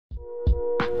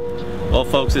Well,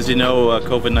 folks, as you know,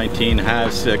 COVID-19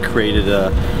 has created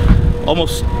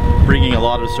almost bringing a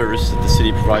lot of services that the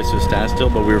city provides to a standstill,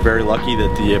 but we were very lucky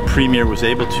that the Premier was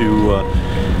able to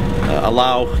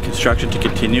allow construction to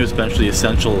continue, especially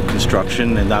essential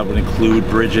construction, and that would include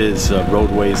bridges,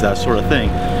 roadways, that sort of thing.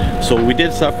 So we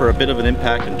did suffer a bit of an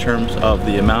impact in terms of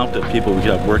the amount of people we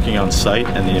could have working on site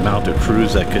and the amount of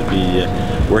crews that could be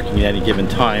working at any given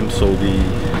time. So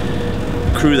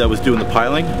the crew that was doing the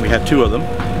piling, we had 2 of them.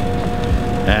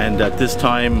 And at this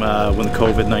time, when the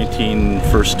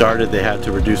COVID-19 first started, they had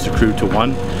to reduce the crew to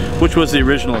 1, which was the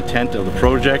original intent of the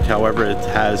project. However, it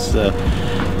has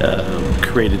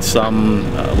created some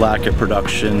lack of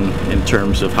production in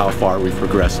terms of how far we've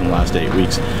progressed in the last 8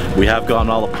 weeks. We have gotten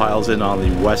all the piles in on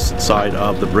the west side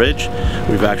of the bridge.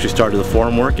 We've actually started the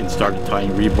form work and started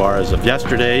tying rebar as of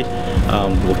yesterday.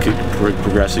 We'll keep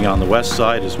progressing on the west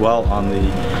side as well. On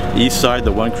the east side,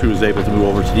 the one crew is able to move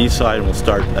over to the east side, and we'll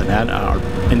start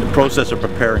in the process of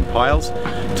preparing piles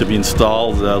to be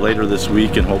installed later this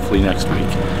week and hopefully next week.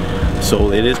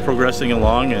 So it is progressing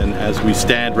along, and as we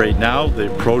stand right now, the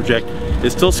project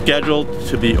is still scheduled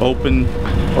to be open,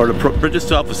 or the bridge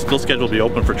itself is still scheduled to be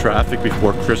open for traffic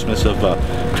before Christmas of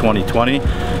 2020.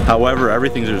 However,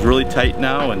 everything is really tight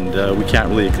now, and we can't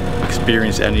really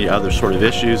experience any other sort of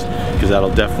issues, because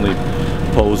that'll definitely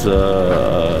pose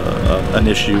an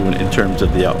issue in terms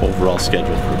of the overall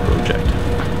schedule for the project.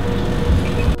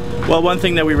 Well, one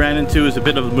thing that we ran into is a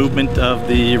bit of the movement of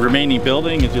the remaining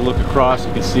building. As you look across,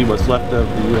 you can see what's left of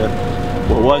the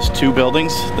what was 2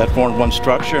 buildings that formed one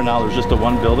structure. Now there's just a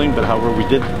 1 building, but however, we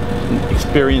did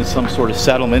experience some sort of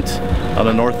settlement on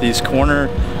the northeast corner,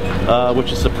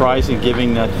 which is surprising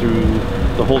given that through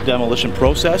the whole demolition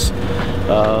process,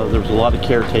 there was a lot of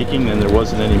caretaking and there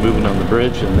wasn't any movement on the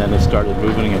bridge, and then it started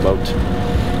moving about,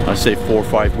 I'd say 4 or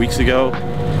 5 weeks ago.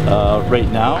 Right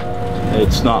now,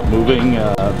 it's not moving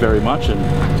very much, and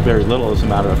it's very little as a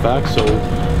matter of fact, so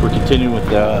we're continuing with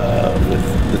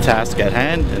the task at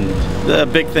hand. And the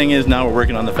big thing is now we're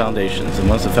working on the foundations, and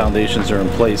once the foundations are in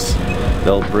place,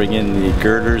 they'll bring in the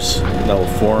girders that will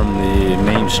form the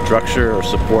main structure or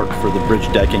support for the bridge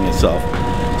decking itself.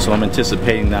 So I'm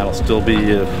anticipating that'll still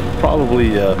be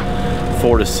probably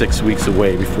 4 to 6 weeks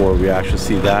away before we actually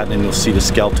see that, and you'll see the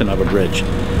skeleton of a bridge.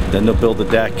 Then they'll build the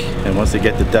deck, and once they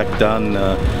get the deck done,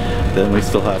 then we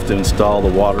still have to install the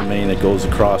water main that goes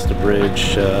across the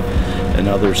bridge and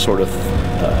other sort of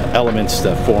elements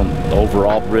that form the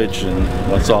overall bridge.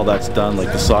 And once all that's done,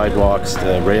 like the sidewalks,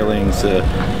 the railings,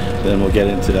 then we'll get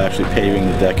into actually paving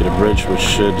the deck of the bridge, which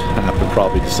should happen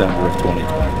probably December of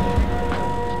 2020.